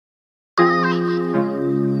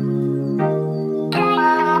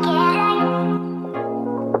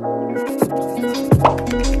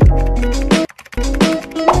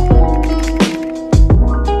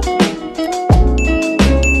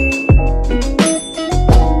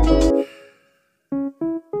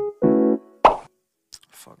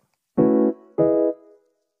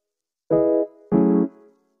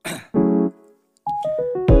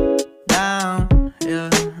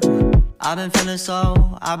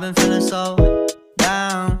feeling so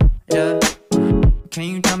down, yeah. Can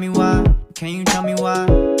you tell me why? Can you tell me why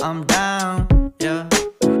I'm down, yeah.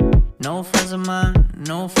 No friends of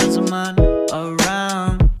mine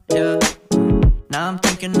around, yeah. Now I'm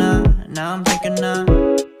thinking I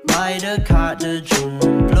might have caught the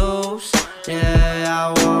June blues. Yeah,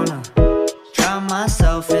 I wanna drown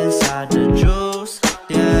myself inside the juice.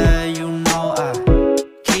 Yeah, you know I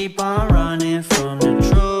keep on running from the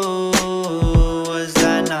truth. Was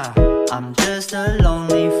that not? I'm just a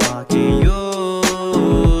lonely fucking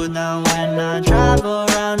you. Now when I drive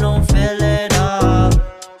around, don't feel it up.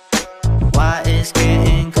 Why it's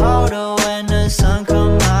getting colder when the sun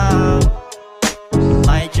come out?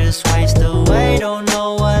 Might just waste away, don't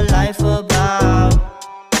know what life about.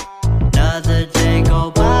 Another day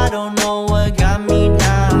go by, don't know what got me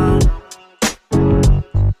down.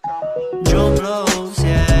 June blues,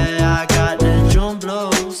 yeah, I got the June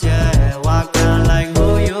blues, yeah. Walk around like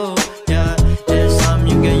who you, yeah. It's something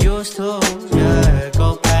you get used to, yeah.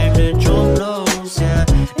 Go claim the June blues, yeah.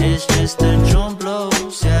 It's just the June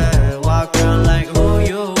blues, yeah. Walk around like who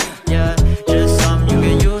you, yeah. Just something you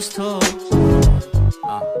get used to.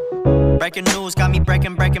 Breaking news got me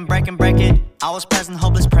breaking. I was present,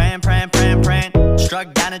 hopeless, praying.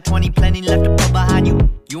 Struck down at 20, plenty left to put behind you.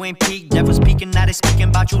 You ain't peaked, devil speaking, now they speaking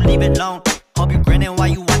about you, leave it alone. Hope you grinning while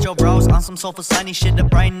you watch your bros on some soulful sunny shit to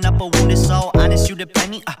brighten up a wounded soul. Honest, you the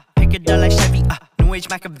penny, pick it up like Chevy, New Age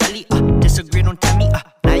Machiavelli, disagree, don't tell me,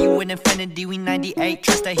 now you in infinity, we 98,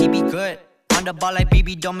 trust that he be good. On the ball like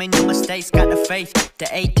BB, don't make no mistakes, got the faith. The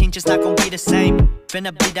 18 just not gon' be the same.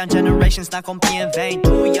 Finna bleed down generations, not gon' be in vain.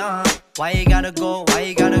 Too young, why you gotta go,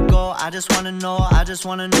 I just wanna know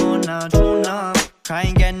now. Too numb,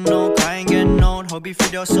 crying getting old. Hope you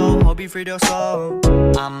freed your soul,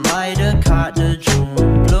 I might have caught the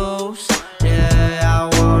June blues. Yeah,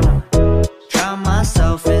 I wanna drown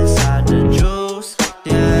myself inside the juice.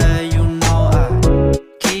 Yeah, you know I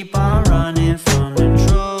keep on running from the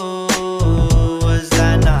truth. Was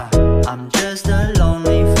that not? I'm just a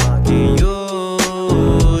lonely fucking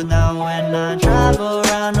you. Now when I drive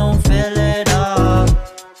around, don't feel it up.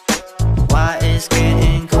 Why it's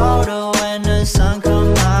getting colder when the sun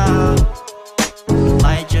come out?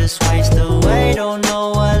 Might just waste away, don't know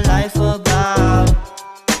what life about.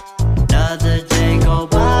 Another day go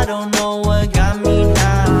by, don't know what got me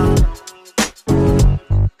down.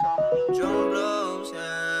 June blues,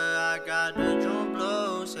 yeah, I got the June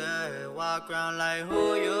blues, yeah. Walk around like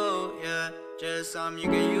who you, yeah. Just something you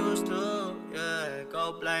get used to, yeah.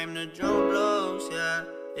 Go blame the June blues, yeah.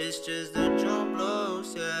 It's just the June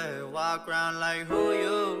blues, yeah. Walk around like who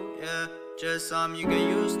you, yeah. Just something you get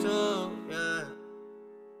used to, yeah.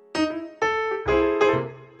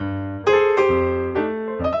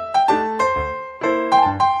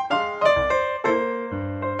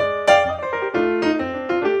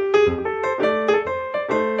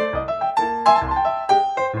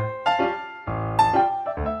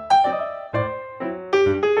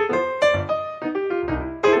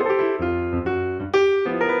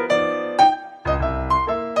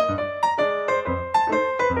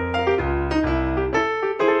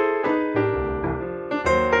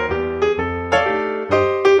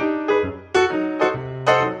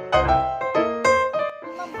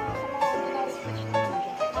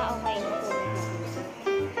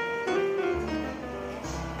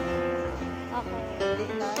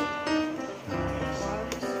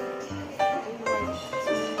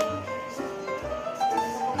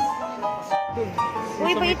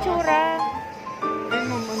 Uy, pa itsura. Ay,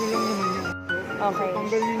 ma'am, ano lang naman yan. Okay.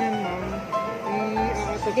 Tanggal nyo yan, ma'am.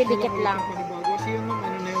 I-attach Didikit lang. Panibago. Kasi yun, ma'am,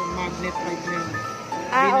 ano na yun, magnet type na yun.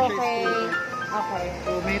 Okay. Okay.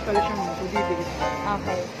 So, metal siya, ma'am. So, didikit.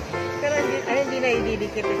 Okay. Pero hindi na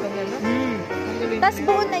ididikit itong ano? Tapos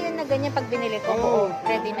buo na yun na ganyan pag binili ko. Oo.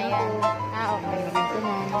 Ready na yan. Okay. Nalagyan ko,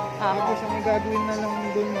 ma'am. Tapos, ang gagawin na lang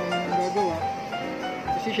doon, ma'am, ang gagawa.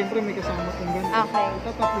 Kasi syempre may kasama kong ganito. Okay.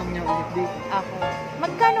 Itatap lang niya ulit dito. Okay.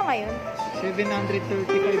 Magkano ngayon?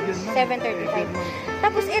 735 yun, ma'am. 735.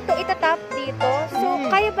 Tapos ito, itatap dito. So,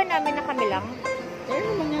 kaya ba namin na kami lang? Kaya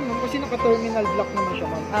naman yan, ma'am. Kasi naka-terminal block naman siya,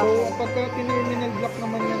 ma'am. So, pagka terminal block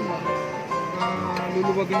naman yan, ma'am,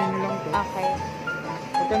 luluwagan nyo lang to. Okay.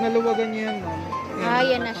 Pagka naluwagan nyo yan, ma'am.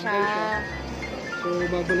 Yan na siya. So,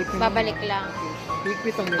 babalik naman. Babalik lang.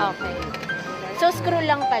 Higpitan nyo. Okay. So, screw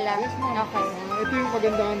lang pala. Yes, ma'am. Okay. Ito yung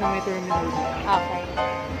kagandahan na may terminal block. Okay.